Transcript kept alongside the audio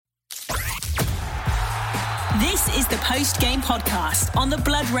This is the post-game podcast on the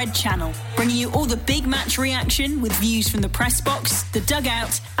Blood Red channel, bringing you all the big match reaction with views from the press box, the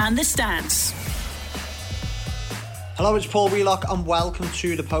dugout and the stands. Hello, it's Paul Wheelock and welcome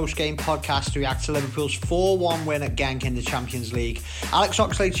to the post-game podcast to react to Liverpool's 4-1 win at Genk in the Champions League. Alex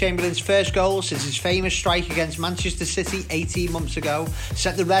Oxlade-Chamberlain's first goal since his famous strike against Manchester City 18 months ago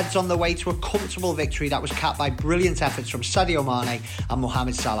set the Reds on their way to a comfortable victory that was capped by brilliant efforts from Sadio Mane and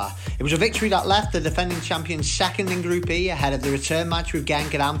Mohamed Salah. It was a victory that left the defending champions second in Group E ahead of the return match with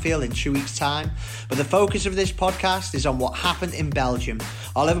Genk at Anfield in 2 weeks' time. But the focus of this podcast is on what happened in Belgium.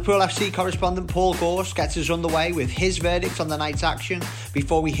 Our Liverpool FC correspondent Paul Gorst gets us underway with his verdict on the night's action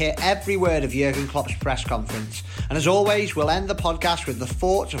before we hear every word of Jurgen Klopp's press conference. And as always, we'll end the podcast with the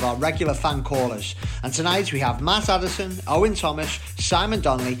thoughts of our regular fan callers. And tonight we have Matt Addison, Owen Thomas, Simon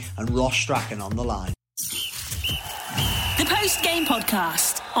Donnelly and Ross Strachan on the line. The post-game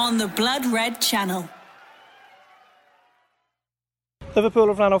podcast on the Blood Red channel. Liverpool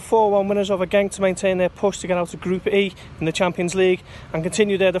have ran out 4-1 winners over Genk to maintain their push to get out of Group E in the Champions League and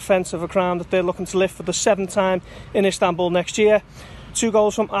continue their defence of a crown that they're looking to lift for the 7th time in Istanbul next year. 2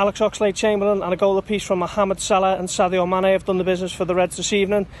 goals from Alex Oxlade-Chamberlain and a goal apiece from Mohamed Salah and Sadio Mane have done the business for the Reds this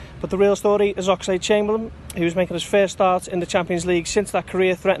evening. But the real story is Oxlade-Chamberlain, who was making his first start in the Champions League since that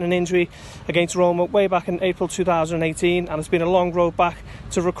career-threatening injury against Roma way back in April 2018, and it's been a long road back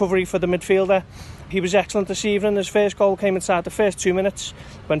to recovery for the midfielder. He was excellent this evening. His first goal came inside the first 2 minutes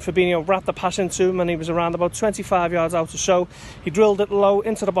when Fabinho wrapped the pass into him and he was around about 25 yards out or so. He drilled it low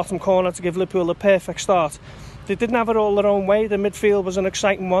into the bottom corner to give Liverpool a perfect start. They didn't have it all their own way. The midfield was an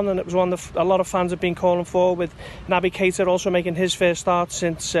exciting one, and it was one that a lot of fans have been calling for, with Naby Keita also making his first start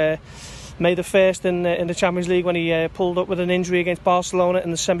since May the 1st in the Champions League when he pulled up with an injury against Barcelona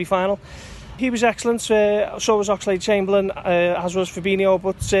in the semi-final. He was excellent, so was Oxlade-Chamberlain, as was Fabinho,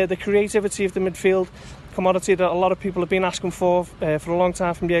 but the creativity of the midfield, commodity that a lot of people have been asking for a long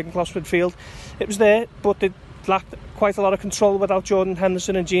time from Jurgen Klopp's midfield, it was there, but they lacked quite a lot of control without Jordan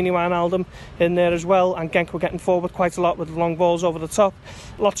Henderson and Gini Wijnaldum in there as well, and Genk were getting forward quite a lot with long balls over the top.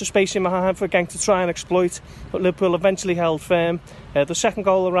 Lots of space in behind for Genk to try and exploit, but Liverpool eventually held firm. The second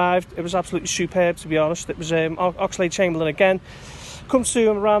goal arrived, it was absolutely superb, to be honest. It was Oxlade-Chamberlain again. Comes to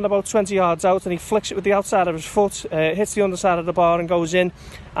him around about 20 yards out and he flicks it with the outside of his foot, hits the underside of the bar and goes in.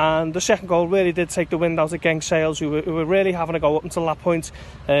 And the second goal really did take the wind out of Genk's sails, who were really having a go up until that point.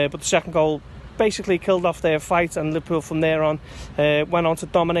 But the second goal basically killed off their fight, and Liverpool from there on went on to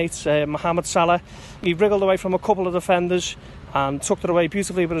dominate. Mohamed Salah, he wriggled away from a couple of defenders and tucked it away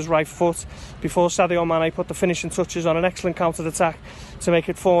beautifully with his right foot before Sadio Mane put the finishing touches on an excellent counter-attack to make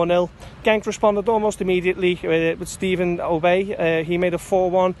it 4-0. Genk responded almost immediately with Stephen Obey. He made a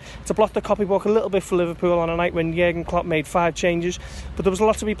 4-1 to block the copybook a little bit for Liverpool on a night when Jurgen Klopp made 5 changes. But there was a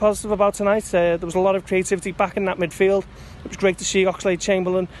lot to be positive about tonight. There was a lot of creativity back in that midfield. It was great to see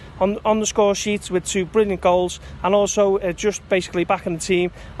Oxlade-Chamberlain on the score sheet with 2 brilliant goals, and also just basically back in the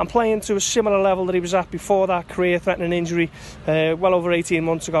team and playing to a similar level that he was at before that career-threatening injury well over 18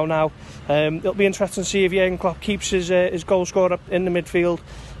 months ago now. It'll be interesting to see if Jurgen Klopp keeps his goal scorer in the midfield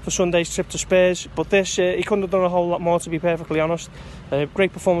for Sunday's trip to Spurs, but this he couldn't have done a whole lot more, to be perfectly honest.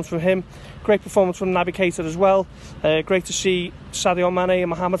 Great performance from him, great performance from Naby Keita as well. Great to see Sadio Mane and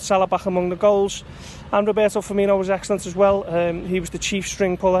Mohamed Salah back among the goals, and Roberto Firmino was excellent as well. He was the chief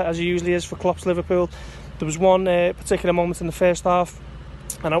string puller, as he usually is for Klopp's Liverpool. There was one particular moment in the first half,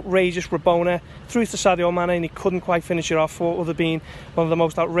 an outrageous Rabona through to Sadio Mane, and he couldn't quite finish it off, for other being one of the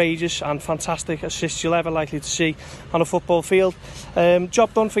most outrageous and fantastic assists you'll ever likely to see on a football field.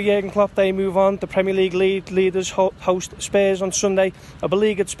 Job done for Jurgen Klopp. They move on. The Premier League leaders host Spurs on Sunday. A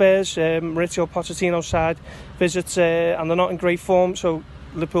beleaguered Spurs, Mauricio Pochettino's side visits, and they're not in great form, so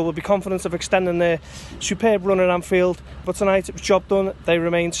Liverpool will be confident of extending their superb run at Anfield. But tonight it was job done. They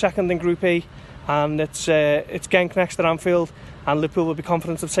remain second in Group E, and it's Genk next at Anfield, and Liverpool will be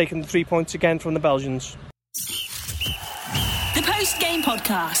confident of taking the 3 points again from the Belgians. The post-game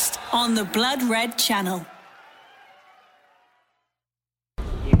podcast on the Blood Red channel.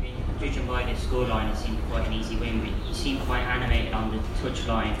 Judging by the scoreline, it seemed quite an easy win, but you seemed quite animated on the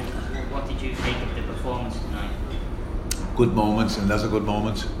touchline. What did you think of the performance tonight? Good moments, and that's a good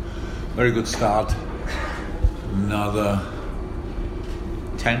moment. Very good start. Another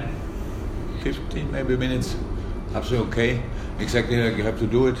 10, 15 maybe minutes. Absolutely okay. Exactly like you have to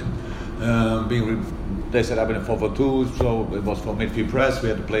do it. They set up in a 4-4-2, so it was for midfield press. We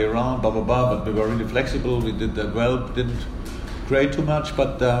had to play around, but we were really flexible. We did that well. Didn't create too much,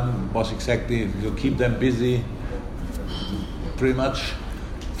 but was exactly to keep them busy. Pretty much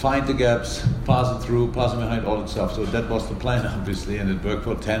find the gaps, pass it through, pass it behind, all that stuff. So that was the plan, obviously, and it worked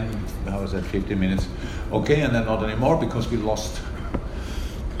for 15 minutes. Okay, and then not anymore because we lost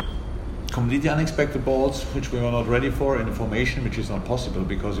completely unexpected balls, which we were not ready for in the formation, which is not possible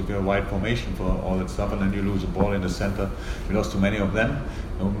because if you have a wide formation for all that stuff and then you lose a ball in the center, we lost too many of them.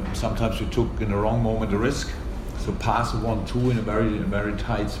 Sometimes we took in the wrong moment a risk. So pass 1-2 in a very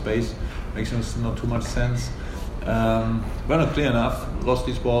tight space makes not too much sense. We're not clear enough. Lost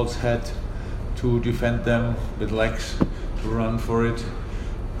these balls, had to defend them with legs to run for it.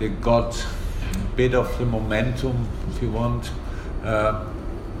 They got a bit of the momentum, if you want.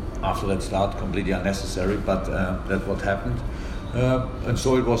 After that start, completely unnecessary, but that's what happened. And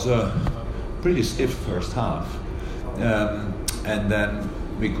so it was a pretty stiff first half. And then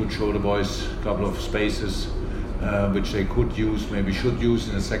we could show the boys a couple of spaces which they could use, maybe should use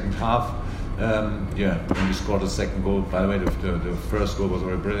in the second half. When we scored the second goal, by the way, the first goal was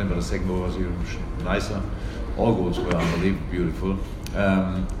very brilliant, but the second goal was even nicer. All goals were unbelievably beautiful.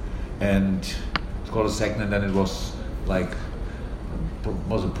 And scored a second, and then it was like,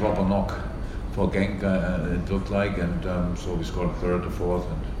 was a proper knock for Genk, it looked like, and so we scored third, the fourth,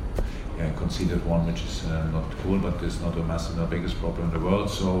 and conceded one, which is not cool, but it's not the biggest problem in the world.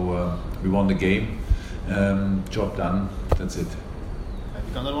 So we won the game. Job done. That's it. Have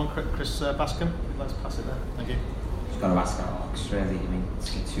you got another one, Chris Bascombe? Let's pass it there. Thank you. Just got to ask about Ox, really. I mean,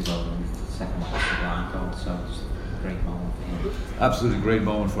 to get 2 goals in the second half of the line goal, so just a great moment for him. Absolutely great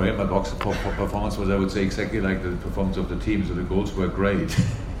moment for him. But Ox's performance was, I would say, exactly like the performance of the team. So the goals were great,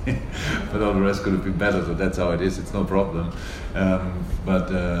 but all the rest could have been better. So that's how it is. It's no problem.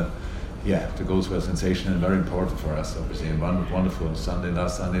 The goals were sensational and very important for us, obviously. And wonderful.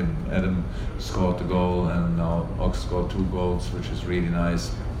 Last Sunday, Adam scored the goal, and now Ox scored 2 goals, which is really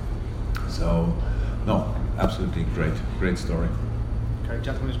nice. So, no, absolutely great story. Okay,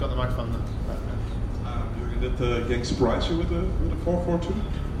 gentleman who's got the microphone there. Did Genk surprise you with a 4-4-2?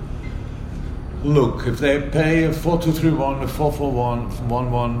 Look, if they play a 4-2-3-1, a 4-4-1,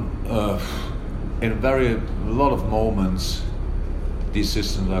 1-1, in a lot of moments, these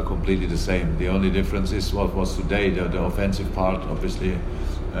systems are completely the same. The only difference is what was today, the offensive part, obviously,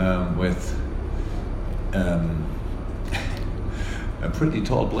 with a pretty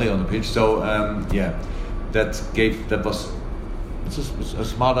tall player on the pitch. So it's a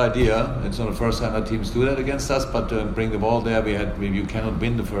smart idea. It's not the first time that teams do that against us, but bring the ball there. You cannot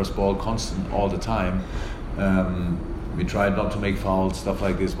win the first ball constant all the time. We tried not to make fouls, stuff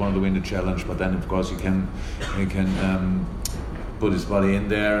like this. Wanted to win the challenge, but then of course you can put his body in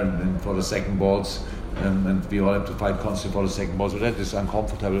there and for the second balls, and we all have to fight constantly for the second balls. So that is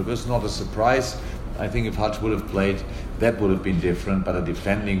uncomfortable. It's not a surprise. I think if Hutch would have played, that would have been different, but the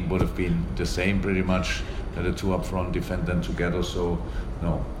defending would have been the same pretty much. The 2 up front defend them together. So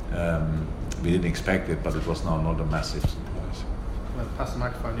no, we didn't expect it, but it was now not a massive surprise. Well, pass the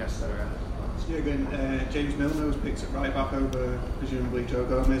microphone. Yes, there. James Milner was picked at right back over presumably Joe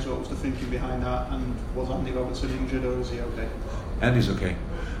Gomez. What was the thinking behind that? And was Andy Robertson injured, or is he okay? Andy's okay.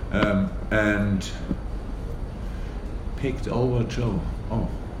 And picked over Joe. Oh,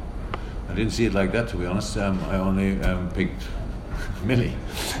 I didn't see it like that, to be honest. I only picked Millie.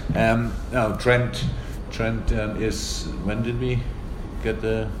 Now Trent is. When did we get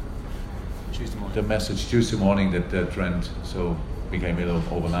the message? Tuesday morning that Trent became ill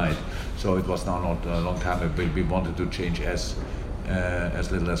overnight. So it was now not a long time. We wanted to change as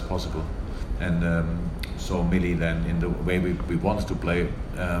little as possible, and so Millie then, in the way we wanted to play,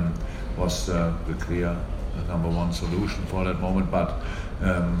 was the clear number one solution for that moment. But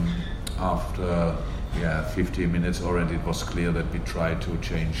after 15 minutes already, it was clear that we tried to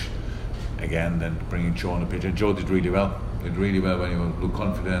change again, then bringing Joe on the pitch. And Joe did really well. When you look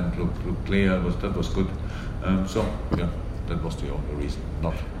confident, look clear. That was good. That was the only reason.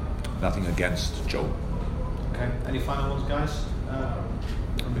 Nothing against Joe. Okay. Any final ones, guys?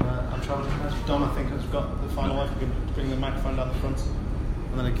 I'm travelling, guys. Don, I think, has got the final one. If you can bring the microphone down the front,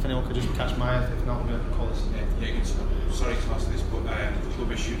 and then if anyone could just catch my eye. If not, I'm going to call this. Sorry to ask this, but the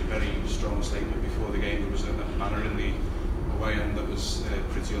club issued a very strong statement before the game. There was a manner in the away end that was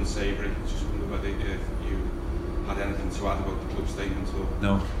pretty unsavoury. Just wonder whether you had anything to add about the club statement or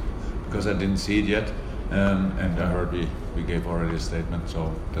no, because I didn't see it yet, and I heard we gave already a statement,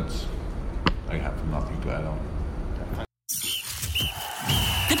 so I have nothing to add on.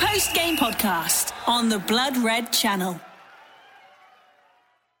 The post-game podcast on the Blood Red channel.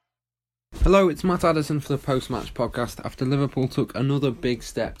 Hello, it's Matt Addison for the post-match podcast after Liverpool took another big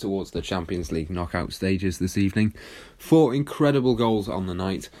step towards the Champions League knockout stages this evening. 4 incredible goals on the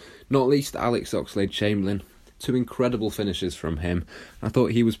night, not least Alex Oxlade-Chamberlain. 2 incredible finishes from him. I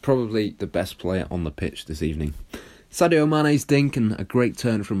thought he was probably the best player on the pitch this evening. Sadio Mane's dink and a great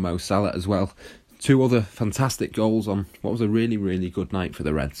turn from Mo Salah as well. 2 other fantastic goals on what was a really, really good night for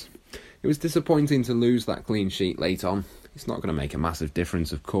the Reds. It was disappointing to lose that clean sheet late on. It's not going to make a massive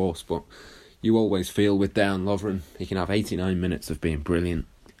difference, of course, but you always feel with Dejan Lovren, he can have 89 minutes of being brilliant.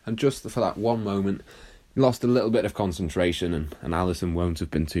 And just for that one moment, he lost a little bit of concentration and Alisson won't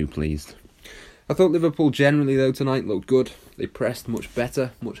have been too pleased. I thought Liverpool generally, though, tonight looked good. They pressed much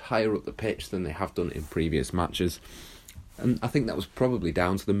better, much higher up the pitch than they have done in previous matches. And I think that was probably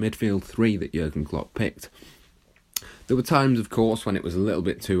down to the midfield 3 that Jurgen Klopp picked. There were times, of course, when it was a little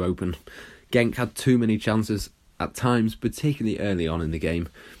bit too open. Genk had too many chances at times, particularly early on in the game.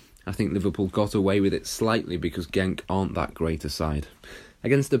 I think Liverpool got away with it slightly because Genk aren't that great a side.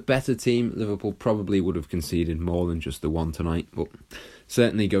 Against a better team, Liverpool probably would have conceded more than just the one tonight, but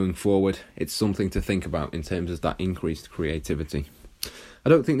certainly going forward, it's something to think about in terms of that increased creativity. I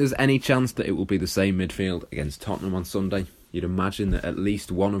don't think there's any chance that it will be the same midfield against Tottenham on Sunday. You'd imagine that at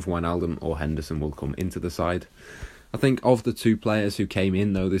least one of Wijnaldum or Henderson will come into the side. I think of the 2 players who came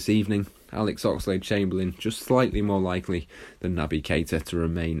in though this evening, Alex Oxlade-Chamberlain just slightly more likely than Naby Keita to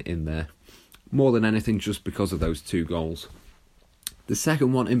remain in there. More than anything just because of those 2 goals. The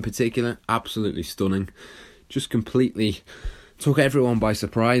second one in particular, absolutely stunning. Just completely took everyone by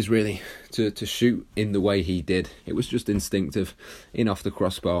surprise really to shoot in the way he did. It was just instinctive, in off the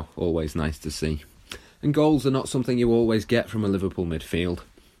crossbar, always nice to see. And goals are not something you always get from a Liverpool midfield.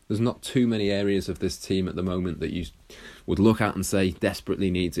 There's not too many areas of this team at the moment that you would look at and say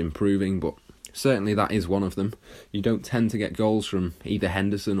desperately needs improving, but certainly that is one of them. You don't tend to get goals from either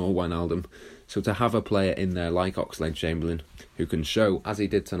Henderson or Wijnaldum, so to have a player in there like Oxlade-Chamberlain who can show, as he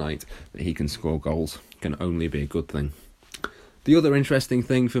did tonight, that he can score goals can only be a good thing. The other interesting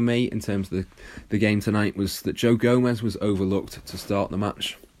thing for me in terms of the game tonight was that Joe Gomez was overlooked to start the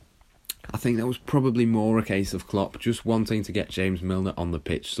match. I think that was probably more a case of Klopp just wanting to get James Milner on the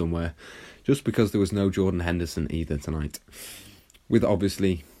pitch somewhere, just because there was no Jordan Henderson either tonight. With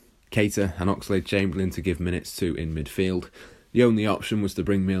obviously Keita and Oxlade-Chamberlain to give minutes to in midfield, the only option was to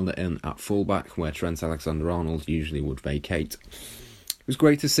bring Milner in at fullback, where Trent Alexander-Arnold usually would vacate. It was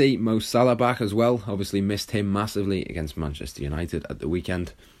great to see Mo Salah back as well. Obviously missed him massively against Manchester United at the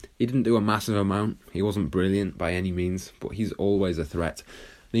weekend. He didn't do a massive amount. He wasn't brilliant by any means, but he's always a threat.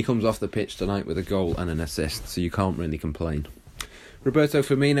 And he comes off the pitch tonight with a goal and an assist, so you can't really complain. Roberto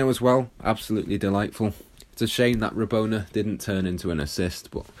Firmino as well, absolutely delightful. It's a shame that Rabona didn't turn into an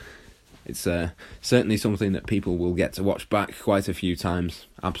assist, but it's certainly something that people will get to watch back quite a few times.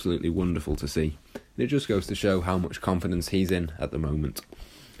 Absolutely wonderful to see. And it just goes to show how much confidence he's in at the moment.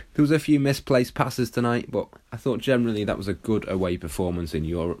 There was a few misplaced passes tonight, but I thought generally that was a good away performance in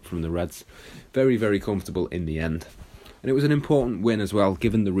Europe from the Reds. Very, very comfortable in the end. And it was an important win as well,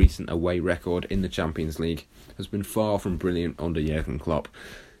 given the recent away record in the Champions League has been far from brilliant under Jurgen Klopp.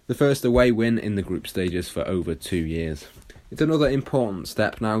 The first away win in the group stages for over 2 years. It's another important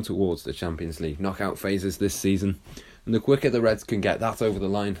step now towards the Champions League knockout phases this season. And the quicker the Reds can get that over the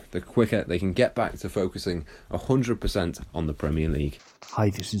line, the quicker they can get back to focusing 100% on the Premier League.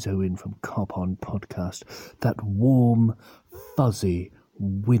 Hi, this is Owen from Cop On Podcast. That warm, fuzzy,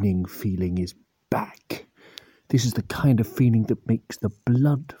 winning feeling is back. This is the kind of feeling that makes the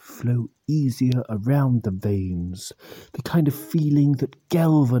blood flow easier around the veins. The kind of feeling that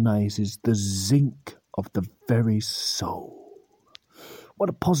galvanizes the zinc of the very soul. What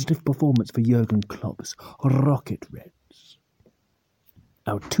a positive performance for Jurgen Klopp's Rocket Reds.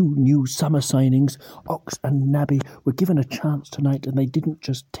 Our 2 new summer signings, Ox and Naby, were given a chance tonight, and they didn't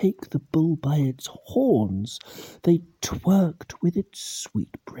just take the bull by its horns, they twerked with its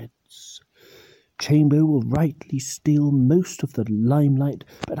sweetbreads. Chamber will rightly steal most of the limelight,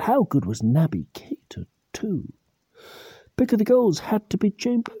 but how good was Naby Keita too? Pick of the goals had to be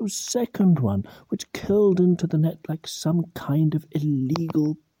Chamber's second one, which curled into the net like some kind of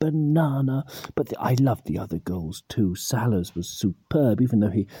illegal banana. But I loved the other goals too. Salah's was superb, even though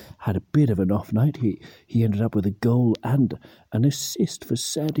he had a bit of an off night. He ended up with a goal and an assist for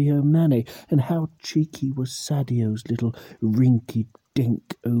Sadio Mane. And how cheeky was Sadio's little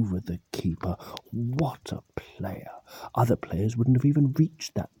rinky-dink over the keeper. What a player. Other players wouldn't have even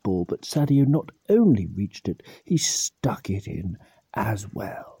reached that ball, but Sadio not only reached it, he stuck it in as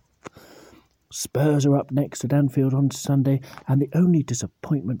well. Spurs are up next at Anfield on Sunday, and the only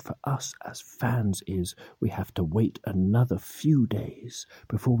disappointment for us as fans is we have to wait another few days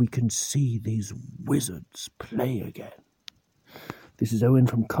before we can see these wizards play again. This is Owen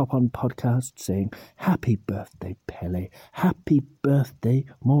from Cop On Podcast saying happy birthday, Pele. Happy birthday,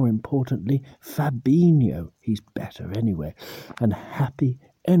 more importantly, Fabinho. He's better anyway. And happy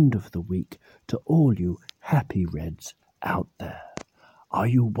end of the week to all you happy Reds out there. Are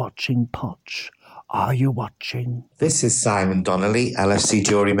you watching, Poch? Are you watching? This is Simon Donnelly, LFC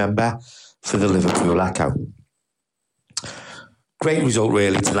jury member for the Liverpool Echo. Great result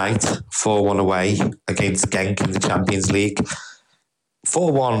really tonight, 4-1 away against Genk in the Champions League.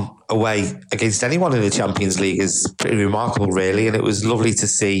 4-1 away against anyone in the Champions League is pretty remarkable really, and it was lovely to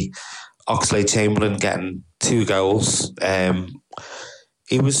see Oxlade-Chamberlain getting 2 goals.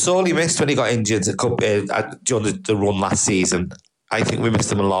 He was sorely missed when he got injured during the run last season. I think we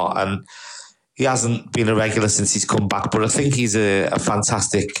missed him a lot, and he hasn't been a regular since he's come back, but I think he's a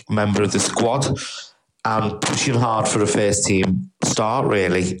fantastic member of the squad and pushing hard for a first team start,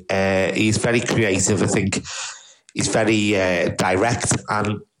 really. He's very creative, I think. He's very direct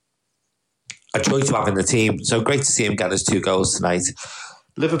and a joy to have in the team. So great to see him get us 2 goals tonight.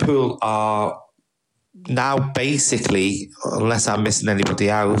 Liverpool are now basically, unless I'm missing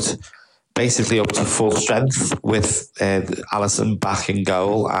anybody out, basically up to full strength with Alisson back in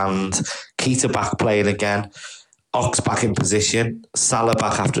goal and Keita back playing again. Ox back in position, Salah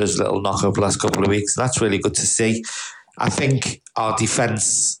back after his little knock-up last couple of weeks. That's really good to see. I think our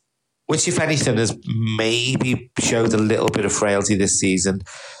defence, which if anything has maybe showed a little bit of frailty this season,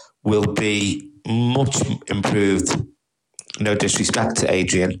 will be much improved. No disrespect to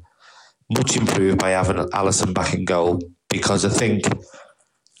Adrian. Much improved by having Alisson back in goal, because I think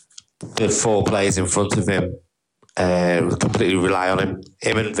the 4 players in front of him completely rely on him.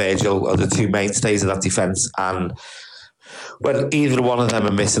 Him and Virgil are the 2 mainstays of that defence, and when either one of them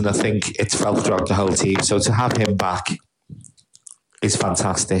are missing, I think it's felt throughout the whole team. So to have him back is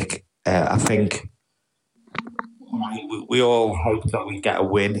fantastic. I think we all hoped that we'd get a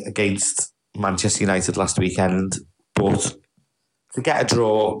win against Manchester United last weekend, but to get a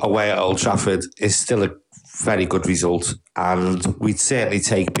draw away at Old Trafford is still a very good result, and we'd certainly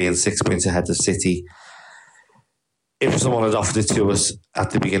take being 6 points ahead of City if someone had offered it to us at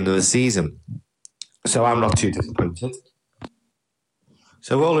the beginning of the season. So I'm not too disappointed.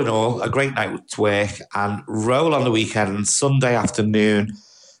 So all in all, a great night's work, and roll on the weekend. Sunday afternoon,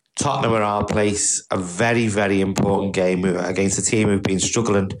 Tottenham at our place, a very, very important game against a team who've been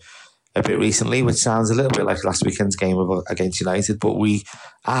struggling a bit recently, which sounds a little bit like last weekend's game against United, but we,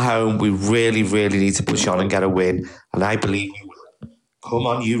 at home, we really, really need to push on and get a win, and I believe we will. Come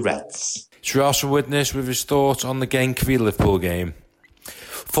on, you Reds. It's Ross from Widnes with his thoughts on the Genk v Liverpool game.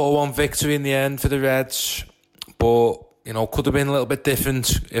 4-1 victory in the end for the Reds, but, you know, could have been a little bit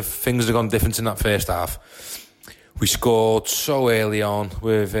different if things had gone different in that first half. We scored so early on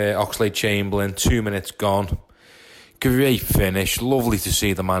with Oxlade-Chamberlain, 2 minutes gone. Great finish, lovely to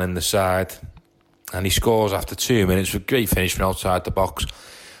see the man in the side. And he scores after 2 minutes with a great finish from outside the box.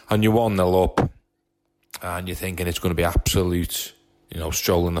 And you're 1-0 up, and you're thinking it's going to be absolute,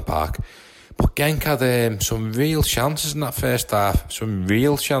 stroll in the park. But Genk had some real chances in that first half, some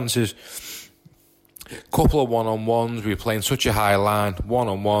real chances. Couple of one-on-ones, we were playing such a high line,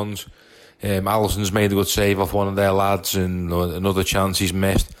 one-on-ones. Alisson's made a good save off one of their lads, and another chance he's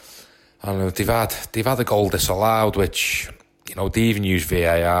missed. And they've had a goal disallowed, which, they even used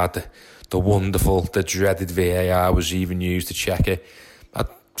VAR. The wonderful, the dreaded VAR was even used to check it. I'm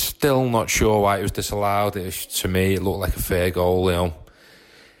still not sure why it was disallowed. To me, it looked like a fair goal,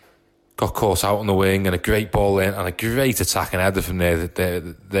 Got caught out on the wing, and a great ball in, and a great attacking header from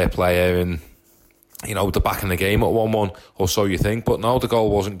their player, and they're back in the game at 1-1, or so you think. But no, the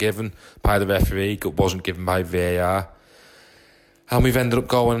goal wasn't given by the referee, it wasn't given by VAR. And we've ended up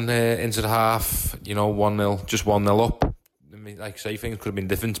going into the half, 1-0, just 1-0 up. I mean, like I say, things could have been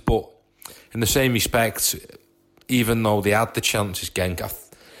different, but in the same respect, even though they had the chances, Genk, I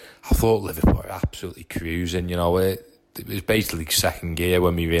thought Liverpool were absolutely cruising, It was basically second gear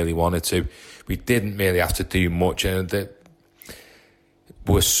when we really wanted to. We didn't really have to do much, and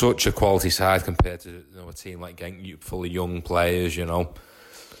we're such a quality side compared to a team like Genk, full of young players,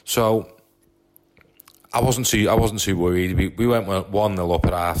 So I wasn't too worried. We went 1-0 up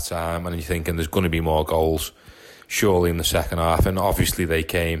at half time, and you're thinking there's going to be more goals, surely, in the second half, and obviously they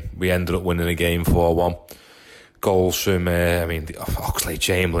came. We ended up winning the game 4-1. Goals from,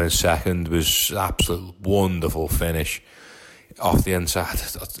 Oxlade-Chamberlain's second was an absolute wonderful finish off the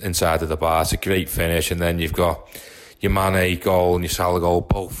inside of the bar. It's a great finish, and then you've got your Mane goal and your Salah goal,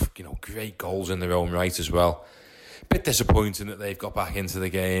 both, great goals in their own right as well. Bit disappointing that they've got back into the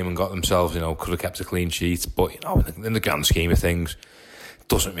game and got themselves, could have kept a clean sheet, but, in the grand scheme of things,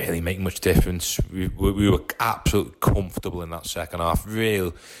 doesn't really make much difference. We were absolutely comfortable in that second half.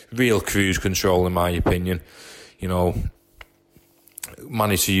 Real cruise control, in my opinion. You know,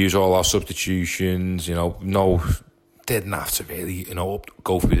 managed to use all our substitutions. You know, didn't have to really, you know,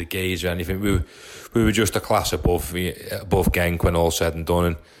 go through the gauge or anything. We were just a class above Genk when all said and done.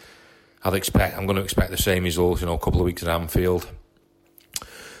 And I'm going to expect the same result. You know, a couple of weeks at Anfield.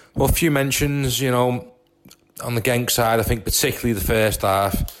 Well, a few mentions, you know. On the Genk side, I think particularly the first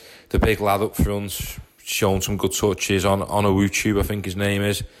half, the big lad up front shown some good touches. On Owuchu, I think his name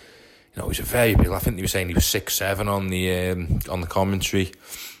is. You know, he's a very big. I think they were saying he was 6'7" on the commentary.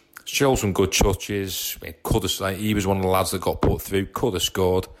 Showed some good touches. He was one of the lads that got put through. Could have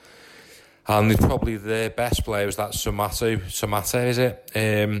scored. And probably their best player was that Samate, is it?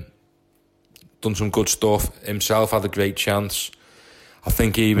 Done some good stuff himself. Had a great chance. I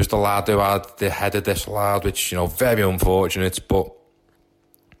think he was the lad who had the head of this lad, which, you know, very unfortunate, but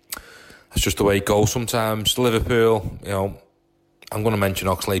that's just the way it goes sometimes. Liverpool, you know, I'm going to mention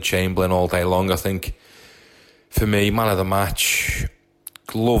Oxlade-Chamberlain all day long. I think, for me, man of the match,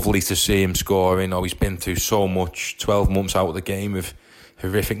 lovely to see him scoring. You know, he's been through so much, 12 months out of the game with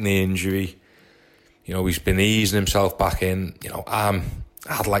horrific knee injury. You know, he's been easing himself back in. You know,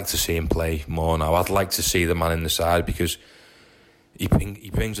 I'd like to see him play more now. I'd like to see the man in the side because he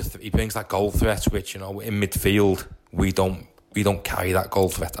brings that goal threat, which, you know, in midfield we don't carry that goal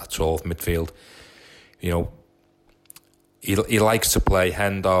threat at all. Midfield, you know, he likes to play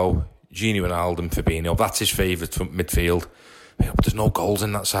Hendo, Gini Wijnaldum, Fabinho. That's his favourite midfield. You know, but there's no goals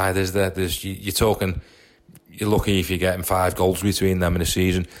in that side, is there? You're lucky if you're getting 5 goals between them in a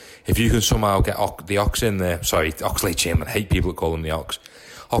season. If you can somehow get the Ox in there, sorry, Oxlade-Chamberlain. I hate people that call him the Ox.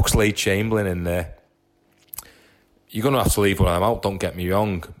 Oxlade-Chamberlain in there. You're going to have to leave one of them out, don't get me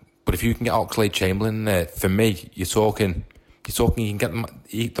wrong. But if you can get Oxlade-Chamberlain in there, for me, you're talking you can get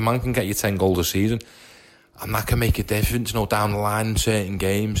the man can get you 10 goals a season. And that can make a difference, you know, down the line in certain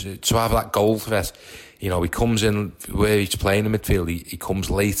games. To have that goal threat, you know, he comes in where he's playing in midfield, he comes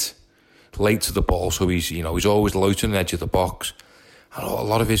late to the ball, so he's always loitering on the edge of the box. And a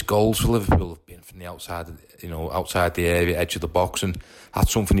lot of his goals for Liverpool have been from the outside, outside the area, edge of the box, and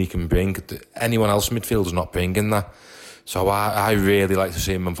that's something he can bring. Anyone else in midfield is not bringing that. So I really like to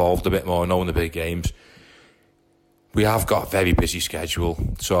see him involved a bit more, knowing the big games. We have got a very busy schedule,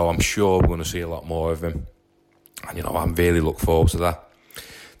 so I'm sure we're going to see a lot more of him. And, you know, I'm really looking forward to that.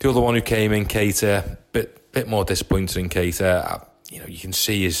 The other one who came in, Keita, bit more disappointing in Keita. You know, you can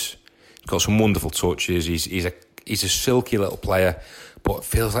see he's got some wonderful touches. He's a silky little player, but it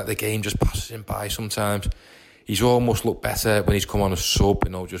feels like the game just passes him by sometimes. He's almost looked better when he's come on a sub,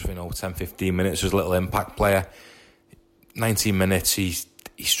 10-15 minutes as a little impact player. 19 minutes, he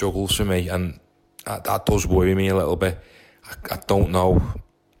struggles for me, and that does worry me a little bit. I don't know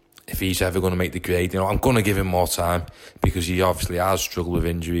if he's ever going to make the grade. You know, I'm going to give him more time because he obviously has struggled with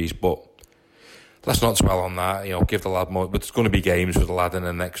injuries, but let's not dwell on that. You know, give the lad more. But there's going to be games with the lad in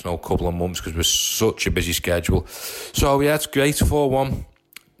the next couple of months because we're such a busy schedule. So yeah, it's great. 4-1.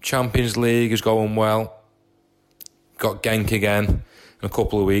 Champions League is going well. Got Genk again in a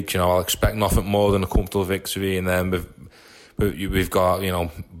couple of weeks. You know, I'll expect nothing more than a comfortable victory, and then we've got, you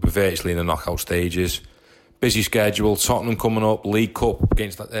know, we're virtually in the knockout stages. Busy schedule. Tottenham coming up. League Cup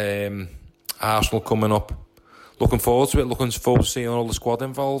against Arsenal coming up. Looking forward to it. Looking forward to seeing all the squad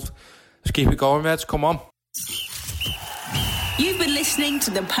involved. Let's keep it going, Reds. Come on. You've been listening to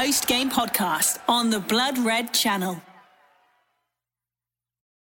the post-game podcast on the Blood Red channel.